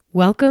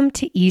Welcome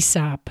to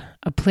ESOP,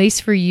 a place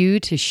for you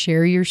to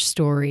share your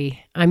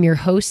story. I'm your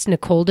host,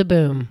 Nicole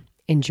DeBoom.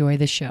 Enjoy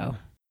the show.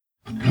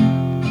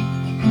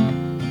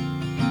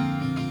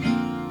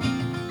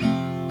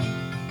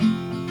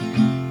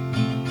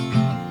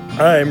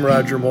 I'm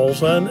Roger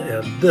Molzahn,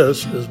 and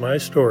this is my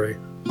story.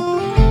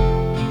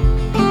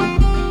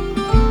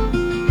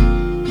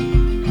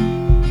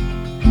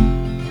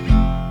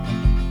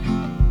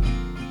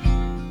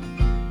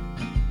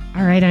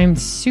 All right, I'm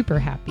super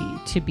happy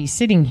to be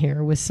sitting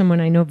here with someone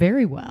I know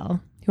very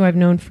well, who I've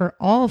known for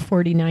all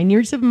 49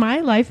 years of my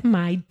life,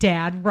 my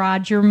dad,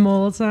 Roger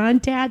Molzahn.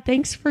 Dad,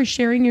 thanks for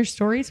sharing your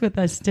stories with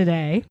us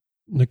today.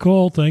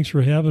 Nicole, thanks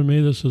for having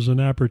me. This is an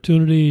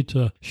opportunity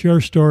to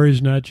share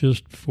stories not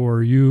just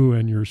for you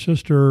and your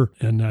sister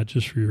and not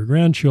just for your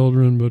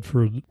grandchildren, but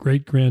for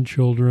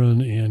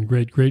great-grandchildren and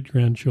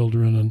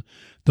great-great-grandchildren and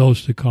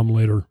those to come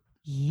later.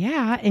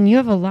 Yeah, and you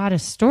have a lot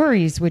of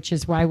stories, which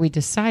is why we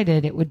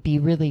decided it would be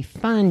really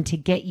fun to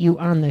get you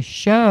on the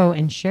show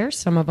and share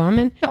some of them,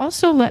 and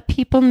also let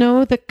people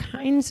know the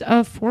kinds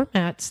of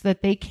formats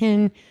that they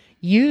can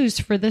use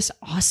for this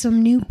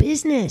awesome new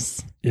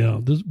business.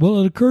 Yeah,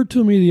 it occurred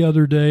to me the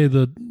other day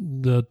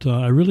that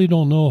I really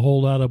don't know a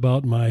whole lot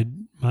about my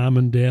mom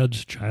and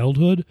dad's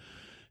childhood,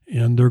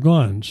 and they're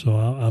gone, so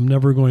I'm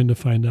never going to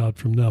find out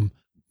from them.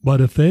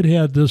 But if they'd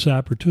had this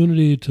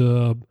opportunity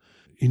to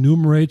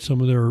enumerate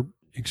some of their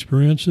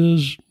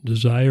experiences,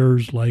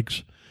 desires,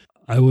 likes,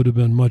 I would have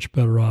been much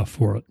better off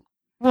for it.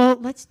 Well,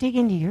 let's dig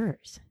into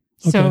yours.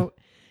 Okay. So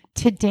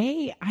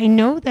today, I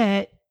know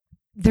that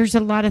there's a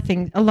lot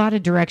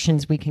of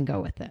directions we can go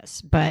with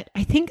this, but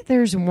I think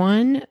there's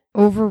one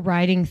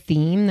overriding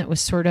theme that was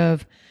sort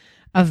of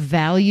a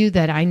value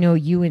that I know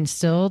you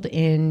instilled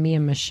in me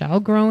and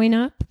Michelle growing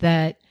up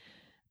that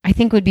I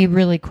think would be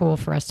really cool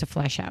for us to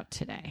flesh out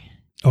today.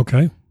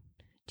 Okay.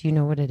 Do you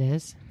know what it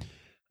is?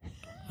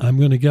 I'm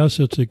going to guess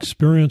it's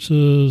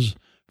experiences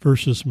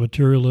versus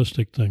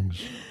materialistic things.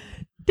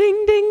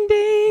 Ding, ding,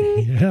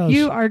 ding. Yes.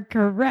 You are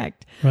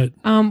correct. Right.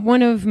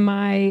 One of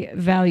my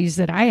values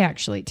that I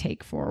actually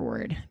take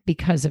forward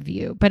because of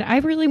you, but I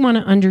really want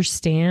to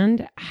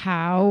understand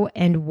how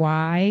and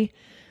why,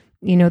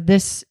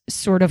 this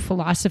sort of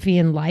philosophy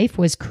in life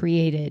was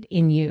created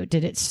in you.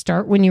 Did it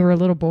start when you were a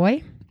little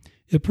boy?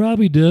 It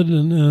probably did.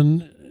 And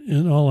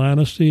in all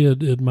honesty,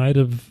 it might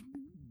have.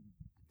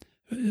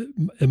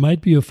 It might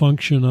be a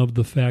function of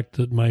the fact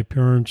that my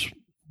parents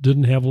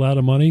didn't have a lot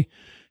of money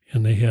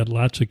and they had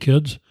lots of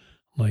kids,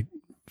 like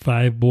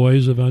 5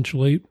 boys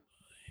eventually.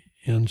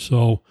 And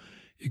so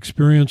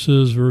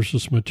experiences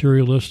versus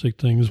materialistic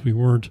things, we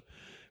were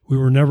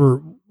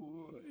never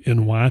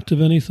in want of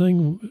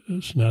anything.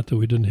 It's not that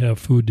we didn't have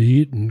food to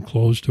eat and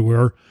clothes to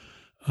wear,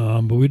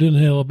 but we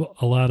didn't have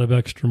a lot of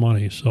extra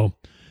money. So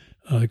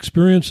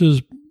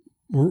experiences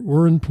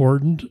were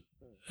important.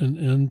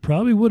 And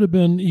probably would have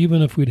been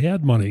even if we'd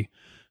had money,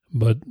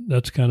 but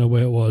that's kind of the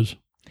way it was.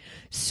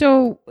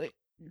 So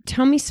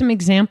tell me some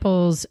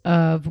examples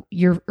of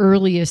your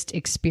earliest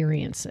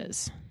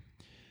experiences.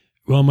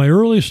 Well, my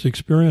earliest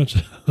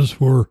experiences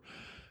were,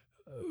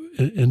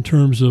 in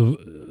terms of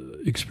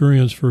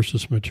experience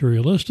versus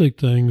materialistic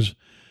things,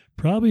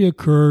 probably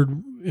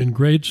occurred in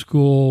grade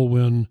school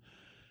when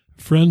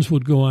friends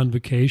would go on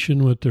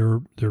vacation with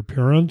their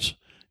parents,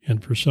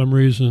 and for some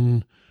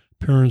reason,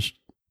 parents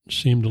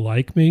seemed to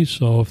like me,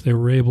 so if they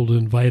were able to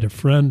invite a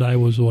friend, I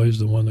was always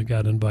the one that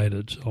got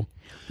invited. So,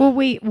 well,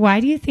 wait, why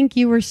do you think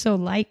you were so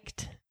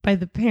liked by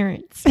the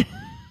parents?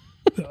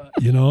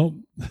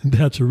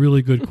 That's a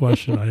really good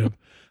question.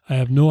 I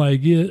have no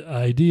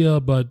idea,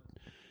 but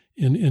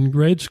in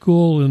grade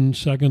school, in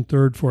 2nd,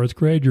 3rd, 4th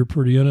grade, you're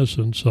pretty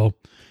innocent. So,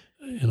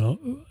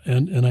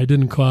 and I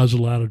didn't cause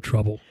a lot of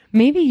trouble.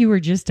 Maybe you were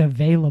just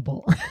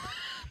available.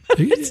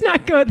 Let's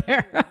not go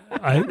there.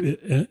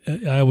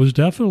 I was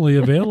definitely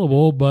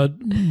available, but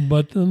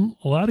then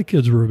a lot of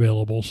kids were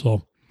available.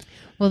 So,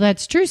 well,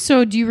 that's true.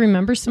 So, do you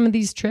remember some of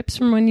these trips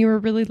from when you were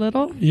really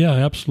little? Yeah,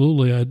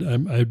 absolutely.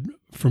 I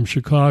from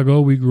Chicago.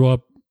 We grew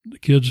up. The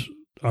kids,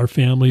 our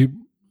family,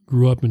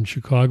 grew up in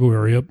Chicago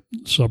area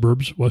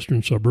suburbs,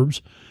 western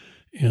suburbs,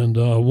 and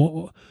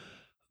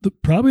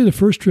probably the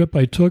first trip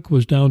I took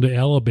was down to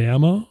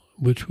Alabama,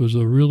 which was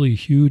a really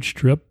huge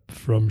trip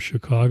from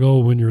Chicago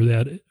when you're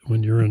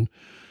in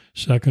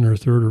 2nd or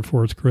 3rd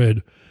or 4th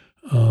grade,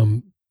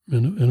 and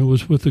it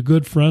was with the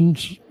good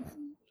friends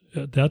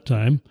at that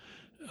time.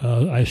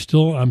 I'm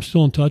still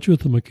in touch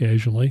with them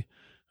occasionally,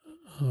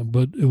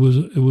 but it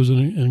was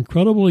an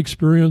incredible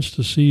experience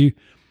to see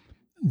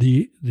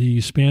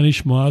the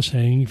Spanish moss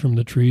hanging from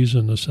the trees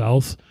in the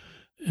South.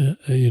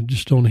 You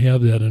just don't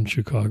have that in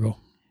Chicago.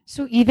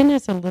 So even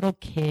as a little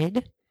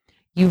kid,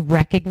 you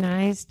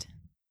recognized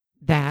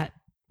that,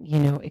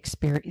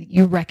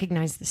 you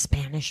recognized the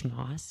Spanish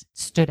moss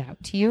stood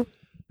out to you?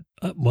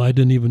 Well, I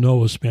didn't even know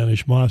it was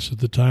Spanish moss at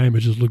the time. It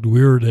just looked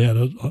weird. They had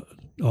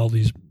all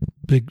these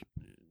big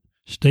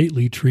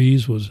stately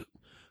trees with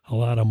a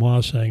lot of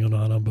moss hanging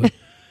on them. But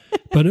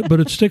but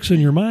it sticks in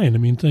your mind. I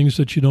mean, things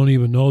that you don't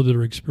even know that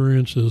are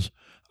experiences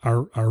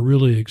are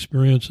really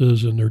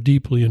experiences, and they're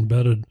deeply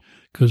embedded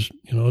because,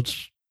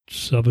 it's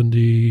 70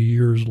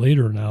 years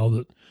later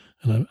now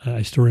and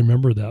I still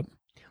remember that.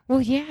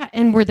 Well, yeah.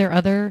 And were there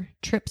other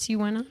trips you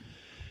went on?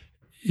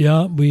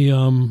 Yeah,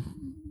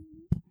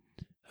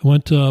 I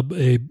went to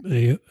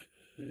a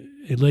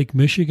Lake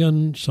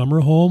Michigan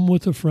summer home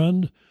with a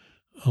friend,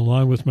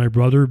 along with my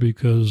brother,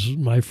 because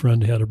my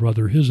friend had a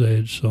brother his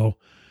age. So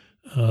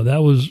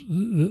that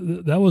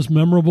was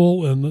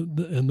memorable,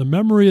 and the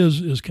memory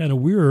is kind of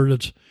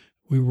weird.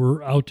 We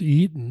were out to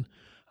eat, and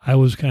I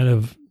was kind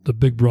of the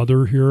big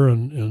brother here,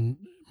 and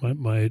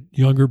my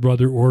younger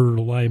brother ordered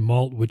a lime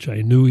malt, which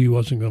I knew he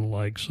wasn't going to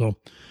like. So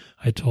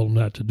I told him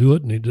not to do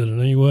it, and he did it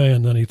anyway,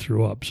 and then he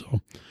threw up. So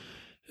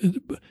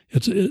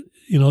the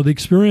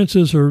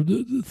experiences are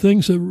the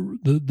things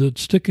that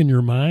stick in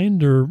your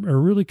mind are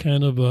really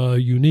kind of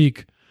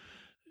unique.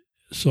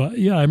 So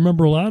yeah, I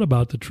remember a lot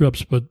about the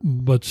trips,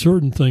 but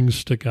certain things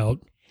stick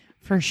out.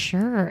 For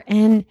sure.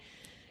 And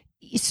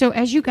so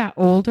as you got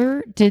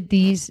older, did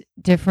these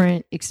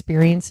different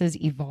experiences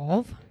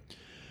evolve?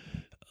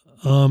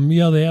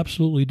 Yeah, they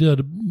absolutely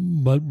did.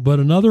 But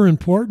another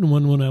important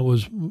one when I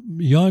was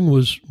young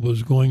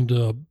was going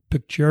to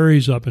pick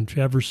cherries up in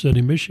Traverse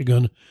City,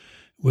 Michigan,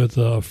 with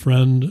a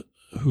friend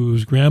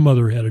whose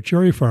grandmother had a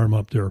cherry farm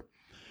up there.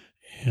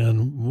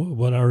 And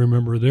what I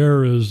remember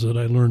there is that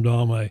I learned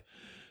all my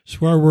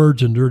swear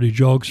words and dirty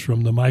jokes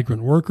from the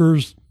migrant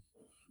workers,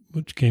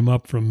 which came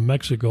up from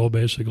Mexico,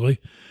 basically.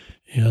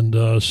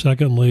 And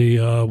secondly,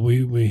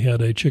 we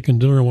had a chicken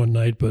dinner one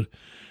night, but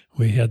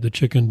we had the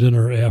chicken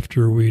dinner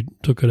after we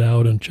took it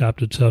out and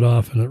chopped its head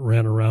off, and it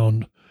ran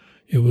around.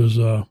 It was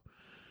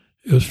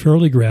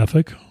fairly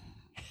graphic.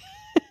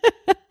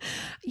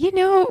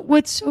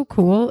 What's so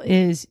cool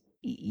is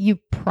you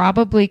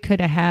probably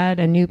could have had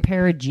a new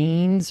pair of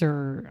jeans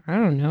or, I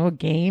don't know, a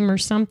game or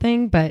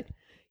something, but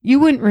you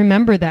wouldn't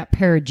remember that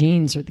pair of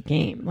jeans or the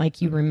game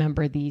like you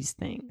remember these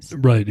things.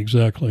 Right,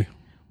 exactly.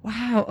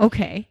 Wow,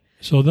 okay.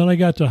 So then I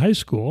got to high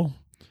school,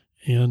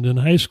 and in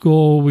high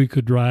school we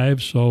could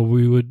drive, so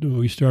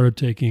we started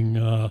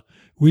taking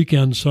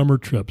weekend summer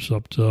trips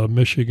up to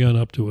Michigan,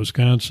 up to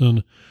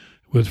Wisconsin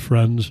with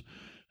friends.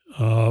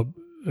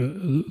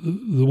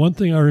 The one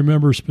thing I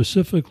remember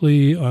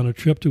specifically on a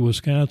trip to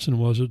Wisconsin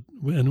was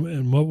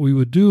and what we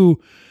would do,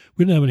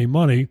 we didn't have any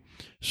money,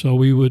 so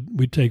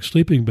we'd take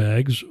sleeping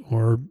bags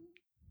or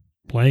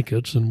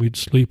blankets, and we'd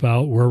sleep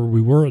out wherever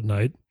we were at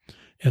night,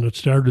 and it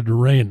started to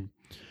rain.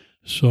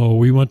 So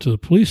we went to the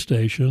police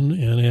station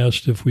and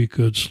asked if we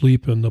could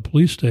sleep in the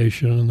police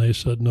station, and they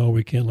said, no,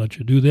 we can't let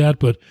you do that.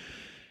 But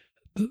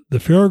the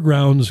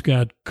fairgrounds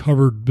got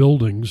covered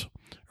buildings,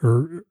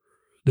 or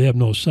they have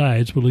no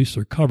sides, but at least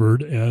they're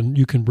covered, and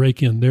you can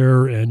break in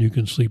there and you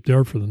can sleep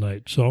there for the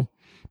night. So,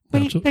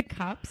 wait, the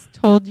cops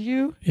told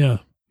you? Yeah.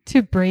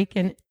 To break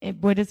in,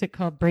 what is it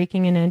called?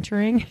 Breaking and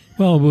entering?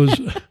 Well,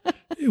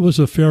 it was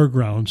a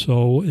fairground,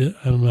 so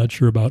I'm not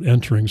sure about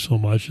entering so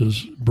much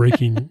as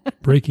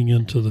breaking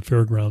into the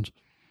fairgrounds.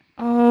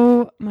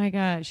 Oh my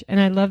gosh!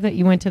 And I love that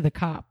you went to the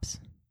cops.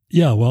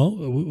 Yeah, well,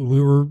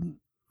 we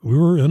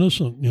were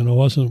innocent.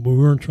 We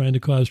weren't trying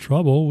to cause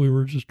trouble. We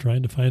were just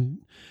trying to find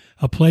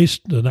a place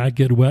to not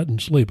get wet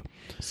and sleep.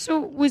 So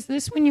was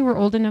this when you were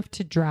old enough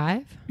to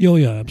drive? Oh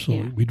yeah,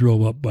 absolutely. Yeah. We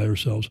drove up by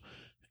ourselves.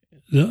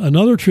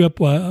 Another trip,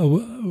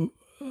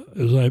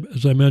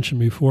 as I mentioned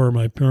before,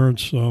 my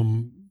parents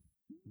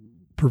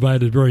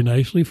provided very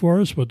nicely for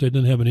us, but they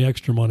didn't have any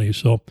extra money.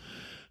 So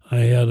I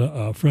had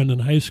a friend in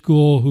high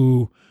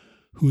school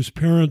whose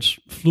parents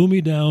flew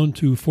me down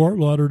to Fort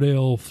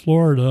Lauderdale,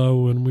 Florida,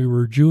 when we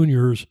were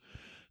juniors,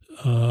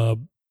 to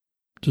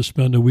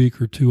spend a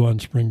week or two on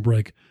spring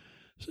break,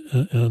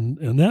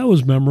 and that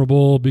was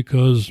memorable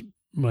because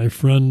my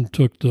friend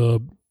took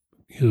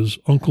his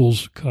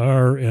uncle's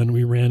car and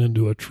we ran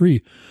into a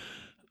tree.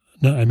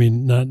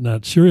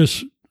 Not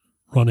serious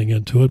running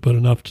into it, but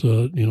enough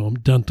to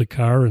dent the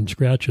car and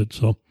scratch it.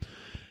 So,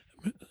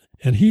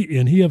 and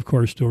he of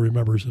course still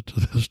remembers it to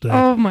this day.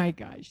 Oh my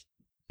gosh!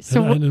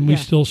 So and we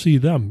still see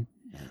them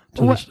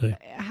to this day.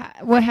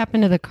 What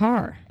happened to the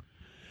car?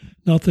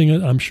 Nothing.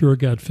 I'm sure it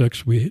got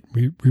fixed. We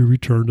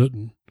returned it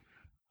and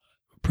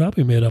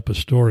probably made up a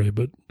story,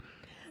 but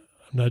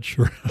I'm not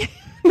sure.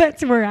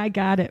 That's where I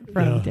got it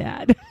from,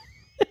 yeah. Dad.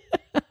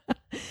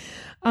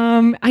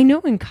 I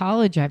know in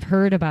college I've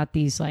heard about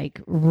these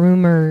like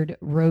rumored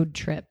road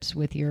trips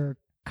with your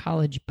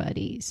college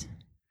buddies.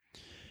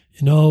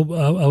 I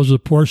was a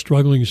poor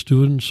struggling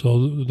student,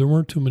 so there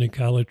weren't too many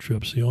college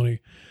trips. The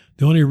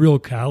only real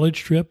college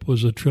trip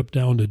was a trip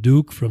down to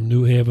Duke from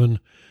New Haven,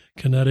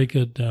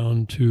 Connecticut,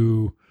 down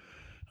to,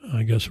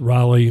 I guess,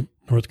 Raleigh,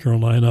 North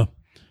Carolina.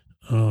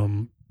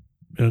 And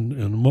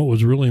what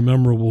was really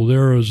memorable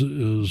there is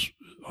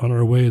on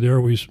our way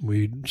there, we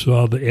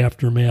saw the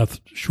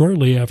aftermath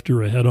shortly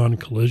after a head-on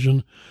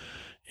collision,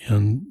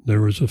 and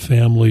there was a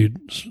family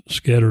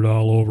scattered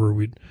all over.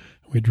 We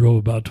drove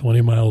about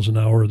 20 miles an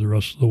hour the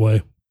rest of the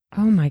way.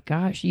 Oh my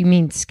gosh! You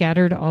mean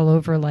scattered all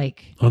over,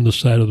 like on the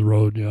side of the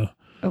road? Yeah.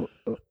 Oh,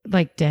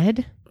 like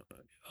dead?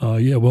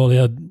 Yeah. Well, they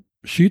had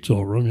sheets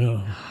over them.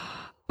 Yeah.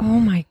 Oh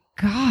my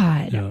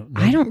God. Yeah.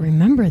 I don't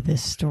remember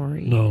this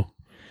story. No,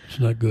 it's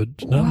not good.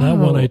 It's not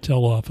one I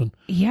tell often.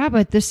 Yeah,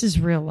 but this is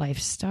real life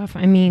stuff.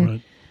 I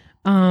mean,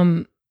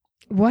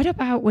 what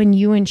about when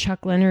you and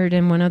Chuck Leonard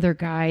and one other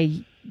guy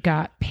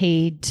got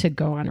paid to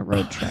go on a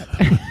road trip?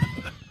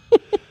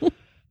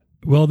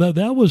 Well,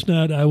 that was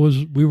not. That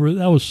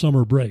was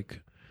summer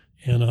break,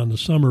 and on the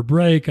summer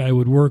break, I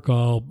would work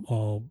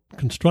all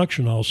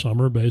construction all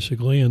summer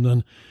basically, and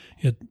then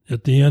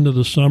at the end of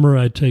the summer,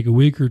 I'd take a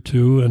week or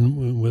two,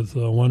 and with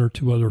one or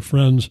two other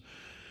friends,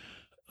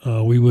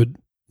 we would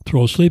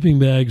throw sleeping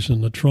bags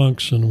in the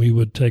trunks, and we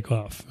would take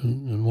off.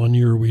 And one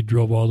year we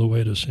drove all the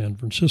way to San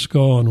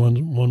Francisco, and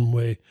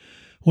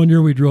one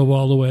year we drove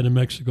all the way to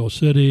Mexico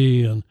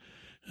City, and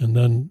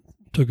then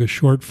took a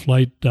short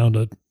flight down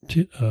to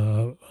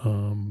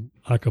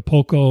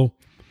Acapulco.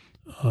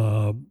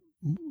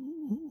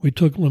 We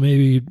took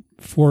maybe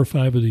 4 or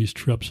 5 of these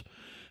trips.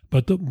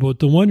 But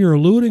the one you're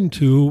alluding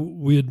to,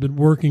 we had been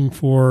working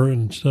for,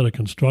 instead of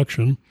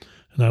construction,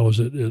 and I was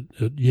at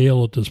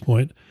Yale at this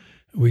point,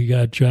 we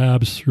got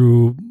jobs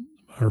through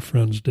our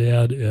friend's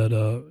dad at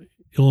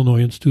Illinois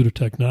Institute of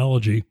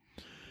Technology.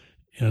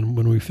 And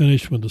when we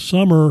finished with the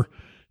summer,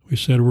 we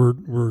said,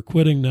 we're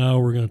quitting now,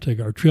 we're going to take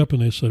our trip.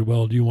 And they said,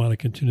 well, do you want to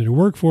continue to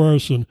work for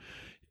us? And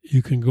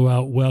you can go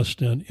out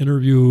west and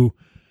interview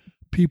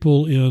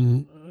people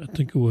in, I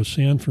think it was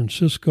San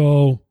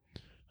Francisco,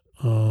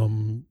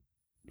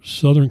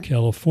 Southern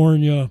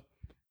California,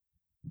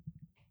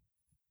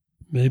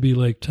 maybe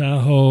Lake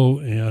Tahoe,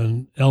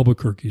 and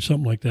Albuquerque,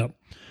 something like that.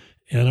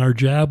 And our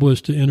job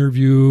was to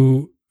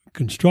interview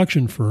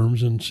construction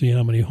firms and see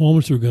how many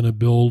homes they're going to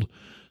build.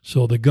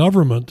 So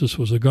this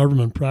was a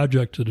government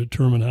project to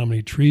determine how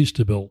many trees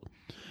to build.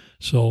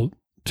 So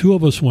 2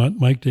 of us went,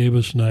 Mike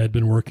Davis and I had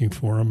been working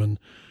for him, and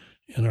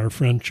our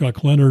friend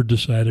Chuck Leonard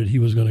decided he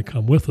was going to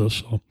come with us.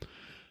 So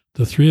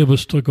the 3 of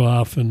us took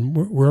off, and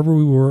wherever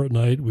we were at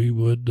night, we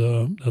would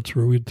that's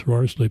where we'd throw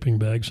our sleeping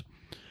bags.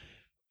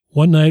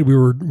 One night we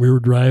were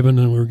driving,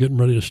 and we were getting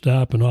ready to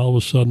stop, and all of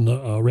a sudden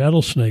a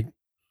rattlesnake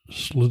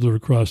slithered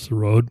across the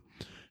road,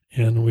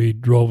 and we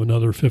drove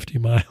another 50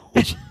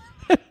 miles.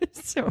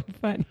 So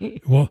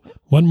funny. Well,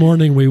 one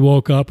morning we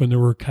woke up and there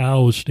were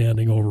cows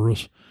standing over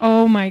us.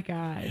 Oh my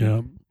God.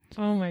 Yeah.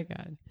 Oh my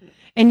God.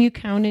 And you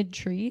counted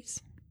trees?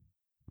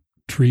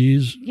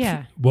 Trees?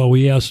 Yeah. Well,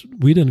 we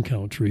didn't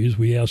count trees.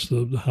 We asked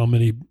how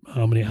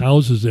many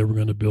houses they were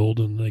going to build,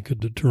 and they could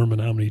determine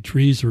how many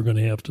trees they were going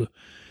to have to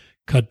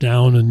cut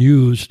down and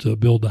use to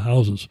build the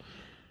houses.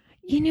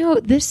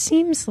 This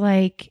seems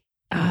like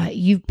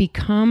you've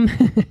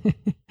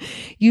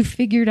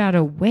figured out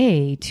a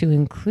way to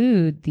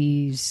include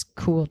these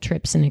cool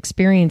trips and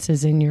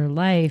experiences in your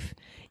life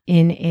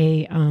in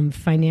a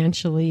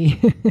financially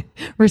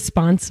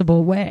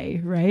responsible way,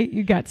 right?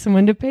 You got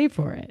someone to pay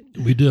for it.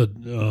 We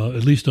did,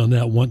 at least on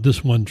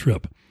this one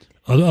trip.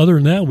 Other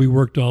than that, we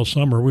worked all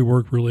summer. We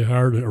worked really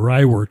hard, or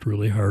I worked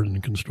really hard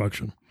in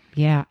construction.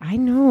 Yeah, I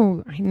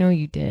know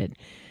you did.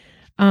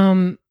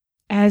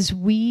 As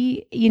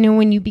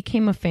when you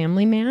became a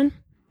family man,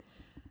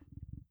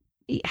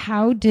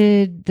 how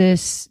did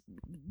this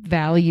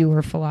value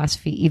or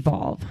philosophy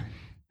evolve?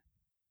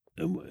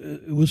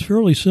 It was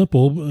fairly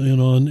simple,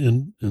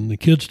 and the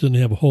kids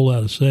didn't have a whole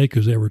lot to say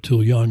because they were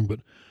too young,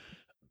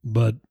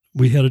 but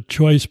we had a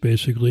choice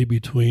basically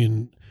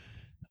between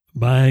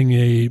buying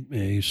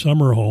a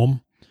summer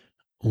home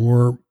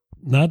or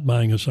not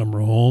buying a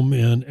summer home.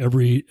 And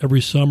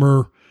every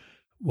summer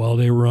while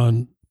they were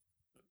on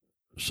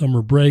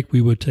summer break,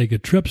 we would take a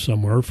trip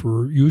somewhere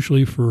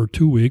usually for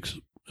 2 weeks,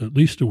 at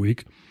least a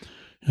week.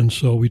 And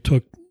so we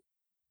took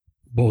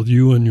both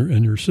you and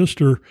your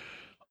sister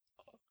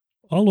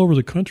all over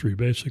the country,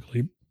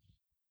 basically.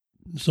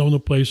 Some of the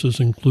places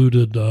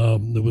included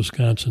the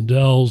Wisconsin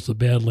Dells, the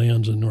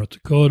Badlands in North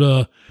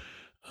Dakota,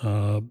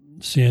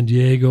 San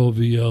Diego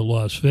via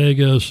Las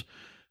Vegas,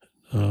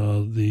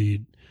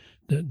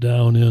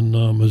 down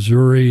in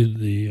Missouri,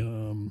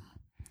 the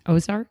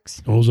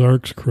Ozarks.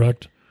 Ozarks,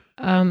 correct.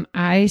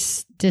 I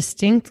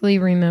distinctly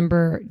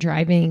remember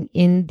driving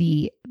in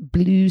the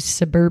blue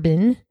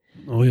Suburban.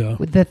 Oh, yeah.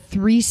 With the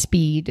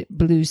 3-speed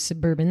blue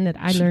Suburban that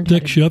I learned how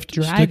to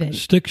drive in.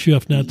 Stick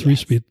shift, not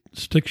 3-speed.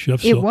 Stick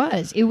shift.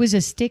 It was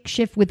a stick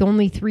shift with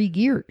only 3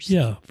 gears.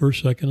 Yeah,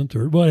 first, second, and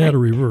third. Well, I had a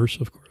reverse,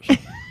 of course.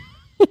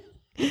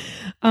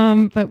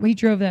 But we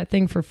drove that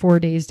thing for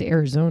 4 days to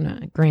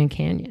Arizona, Grand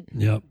Canyon.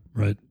 Yeah,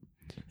 right.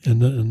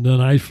 And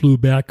then I flew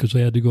back because I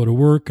had to go to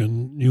work,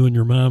 and you and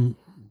your mom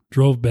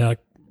drove back.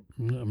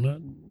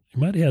 You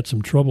might have had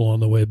some trouble on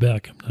the way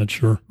back. I'm not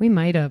sure. We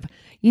might have.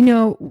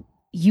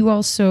 You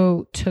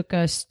also took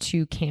us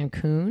to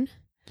Cancun.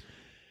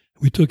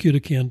 We took you to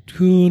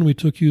Cancun. We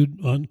took you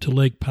to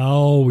Lake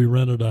Powell. We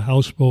rented a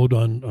houseboat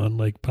on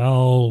Lake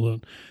Powell,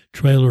 a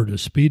trailer to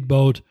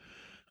speedboat.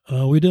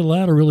 We did a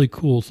lot of really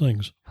cool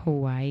things.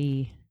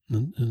 Hawaii.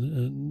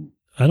 And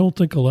I don't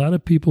think a lot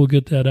of people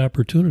get that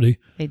opportunity.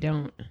 They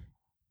don't.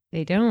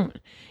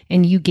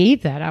 And you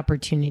gave that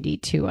opportunity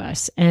to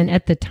us. And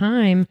at the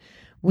time,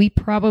 we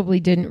probably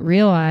didn't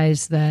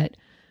realize that,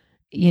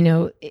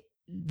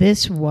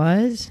 this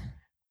was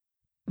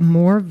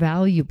more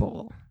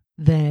valuable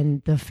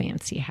than the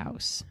fancy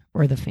house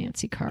or the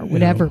fancy car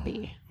would ever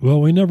be. Well,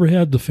 we never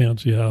had the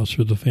fancy house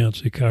or the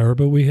fancy car,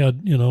 but we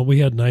had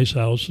nice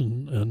house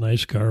and a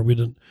nice car. We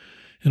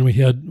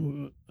had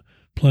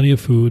plenty of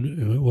food.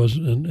 It was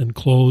and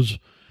clothes,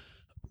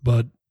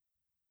 but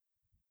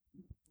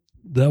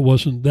that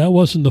wasn't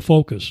the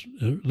focus.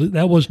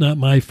 That was not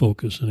my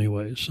focus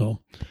anyway.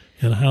 So,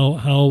 and how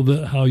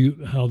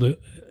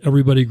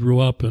everybody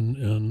grew up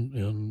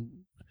and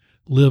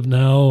live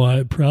now,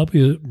 I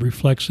probably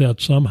reflects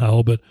that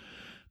somehow, but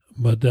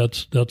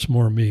that's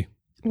more me.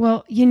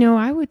 Well,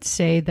 I would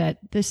say that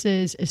this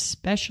is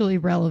especially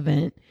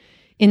relevant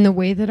in the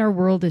way that our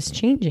world is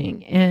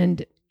changing,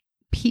 and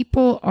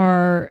people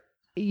are,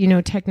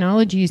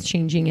 technology is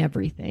changing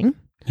everything.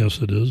 Yes,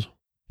 it is.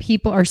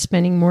 People are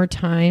spending more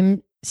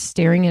time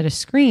staring at a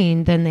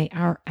screen than they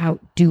are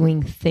out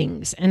doing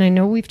things. And I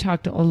know we've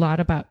talked a lot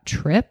about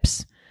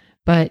trips,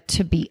 but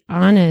to be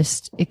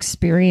honest,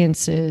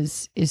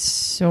 experiences is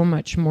so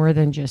much more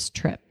than just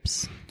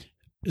trips.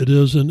 It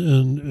is,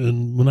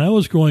 and when I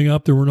was growing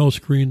up, there were no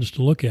screens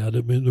to look at.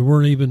 I mean, there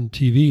weren't even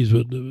TVs.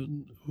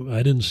 But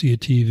I didn't see a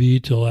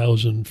TV till I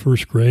was in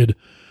first grade.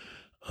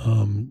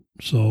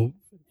 So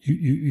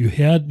you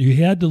had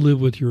to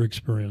live with your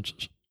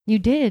experiences. You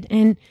did,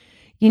 and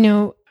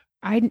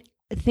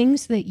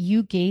things that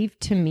you gave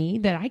to me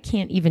that I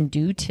can't even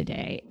do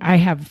today, I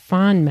have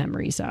fond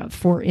memories of.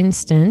 For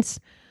instance,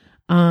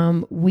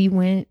 we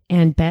went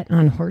and bet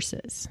on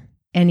horses.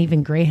 And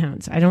even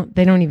greyhounds.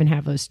 They don't even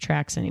have those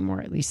tracks anymore,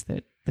 at least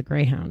the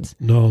greyhounds.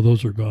 No,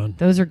 those are gone.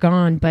 Those are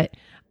gone. But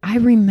I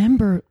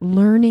remember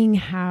learning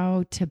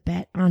how to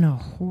bet on a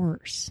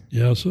horse.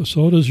 Yeah,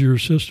 so does your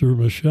sister,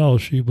 Michelle.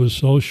 She was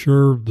so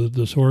sure that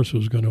this horse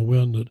was going to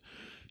win that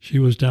she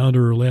was down to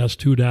her last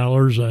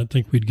 $2. I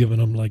think we'd given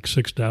them like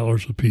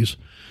 $6 a piece.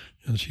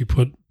 And she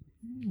put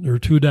her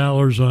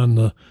 $2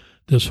 on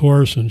this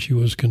horse, and she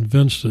was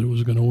convinced that it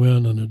was going to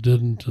win, and it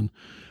didn't. And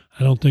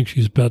I don't think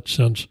she's bet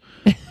since.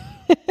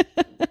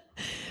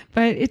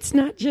 But it's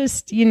not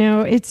just,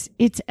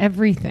 it's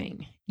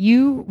everything.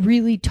 You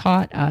really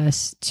taught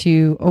us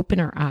to open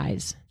our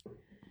eyes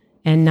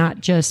and not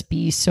just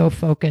be so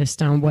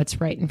focused on what's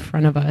right in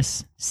front of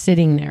us,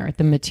 sitting there,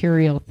 the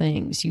material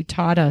things. You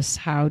taught us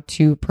how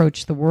to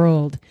approach the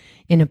world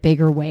in a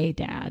bigger way,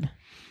 Dad.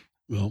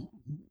 Well,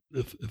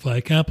 if I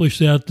accomplished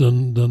that,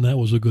 then that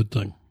was a good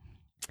thing.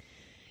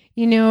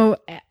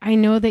 I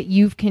know that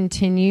you've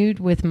continued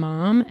with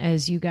Mom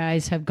as you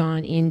guys have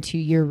gone into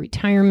your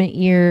retirement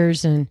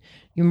years and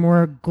your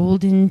more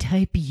golden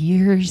type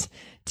years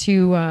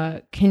to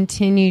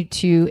continue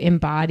to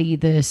embody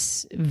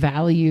this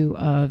value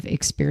of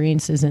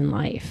experiences in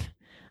life.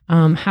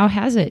 How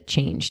has it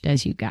changed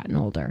as you've gotten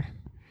older?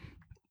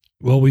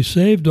 Well, we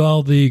saved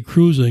all the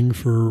cruising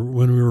for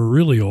when we were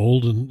really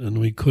old and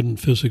we couldn't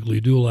physically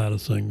do a lot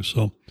of things.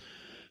 So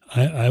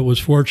I was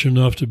fortunate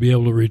enough to be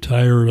able to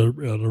retire at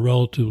a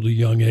relatively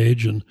young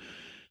age,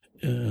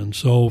 and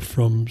so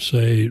from,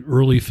 say,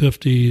 early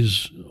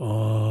 50s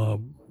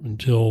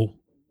until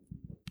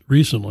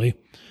recently,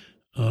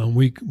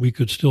 we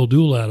could still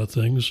do a lot of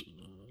things.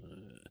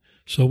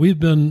 So we've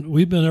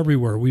been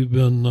everywhere. We've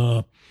been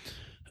over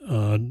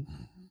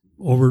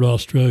to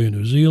Australia,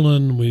 New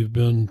Zealand. We've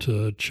been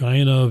to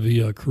China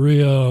via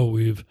Korea.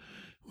 We've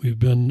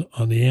been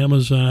on the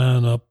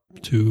Amazon up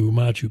to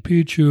Machu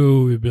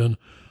Picchu. We've been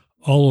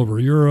all over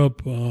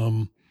Europe.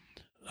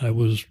 I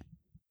was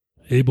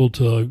able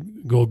to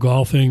go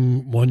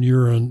golfing one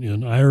year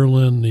in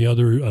Ireland,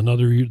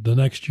 the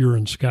next year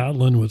in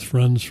Scotland with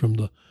friends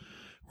from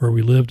where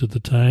we lived at the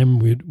time.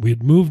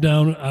 We'd moved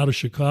down out of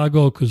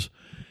Chicago because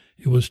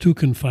it was too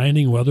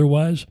confining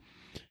weather-wise,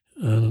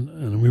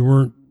 and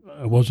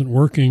I wasn't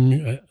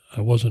working.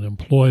 I wasn't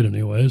employed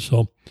anyway,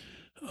 so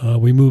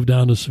we moved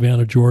down to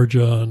Savannah,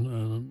 Georgia,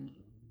 and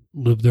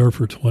lived there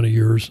for 20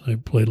 years. I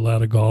played a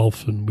lot of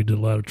golf, and we did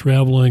a lot of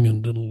traveling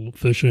and did a little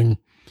fishing.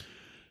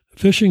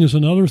 Fishing is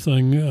another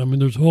thing. I mean,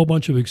 there's a whole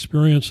bunch of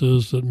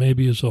experiences that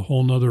maybe is a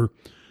whole nother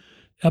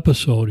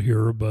episode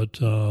here. But,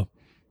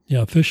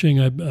 fishing,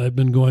 I've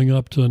been going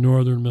up to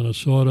northern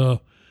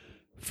Minnesota,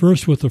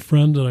 first with a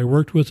friend that I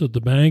worked with at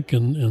the bank,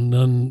 and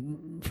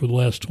then for the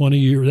last 20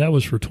 years, that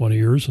was for 20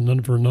 years, and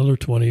then for another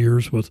 20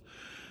 years with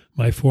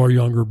my 4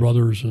 younger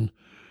brothers, and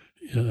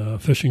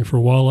fishing for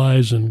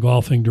walleyes and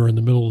golfing during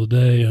the middle of the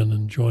day and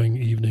enjoying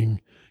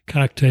evening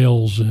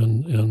cocktails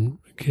and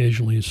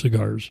occasionally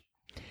cigars.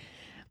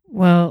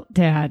 Well,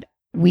 Dad,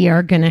 we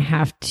are going to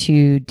have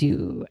to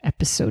do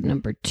episode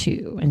number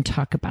 2 and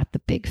talk about the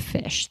big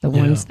fish, the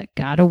ones that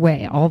got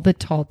away, all the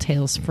tall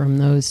tales from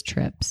those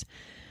trips.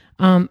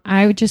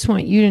 I just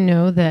want you to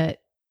know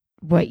that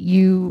what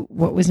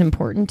was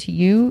important to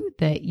you,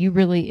 that you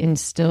really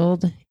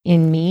instilled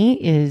in me,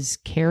 is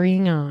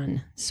carrying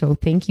on. So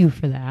thank you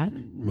for that.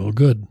 Well,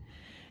 good.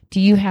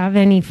 Do you have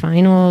any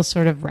final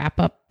sort of wrap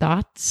up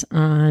thoughts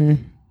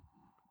on,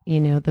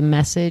 the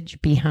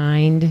message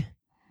behind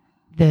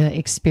the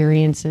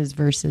experiences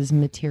versus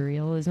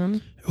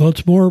materialism? Well,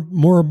 it's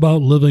more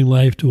about living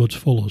life to its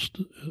fullest.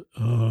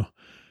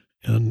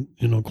 And,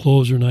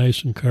 clothes are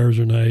nice and cars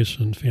are nice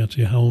and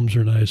fancy homes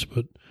are nice,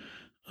 but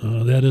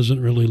that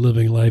isn't really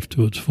living life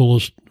to its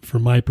fullest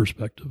from my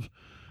perspective.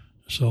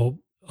 So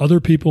other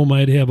people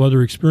might have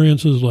other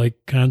experiences like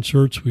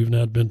concerts. We've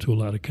not been to a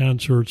lot of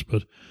concerts,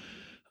 but,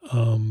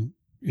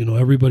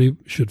 everybody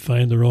should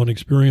find their own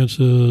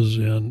experiences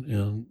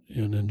and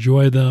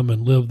enjoy them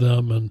and live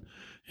them.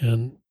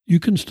 And you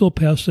can still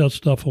pass that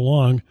stuff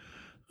along,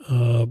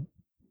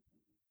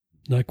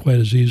 not quite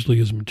as easily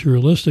as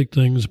materialistic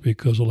things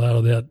because a lot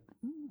of that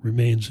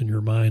remains in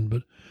your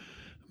mind,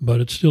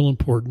 but it's still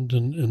important.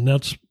 And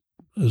that's,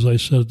 as I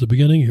said at the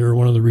beginning here,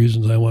 one of the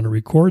reasons I want to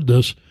record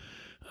this.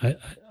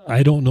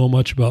 I don't know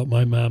much about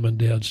my mom and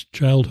dad's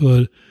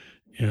childhood,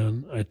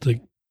 and I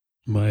think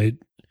my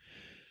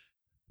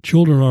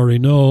children already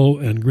know,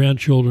 and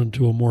grandchildren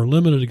to a more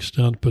limited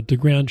extent, but the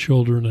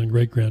grandchildren and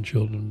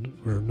great-grandchildren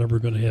are never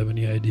going to have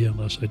any idea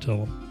unless I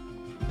tell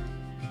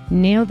them.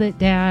 Nailed it,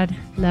 Dad.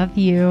 Love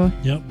you.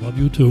 Yep, love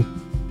you too.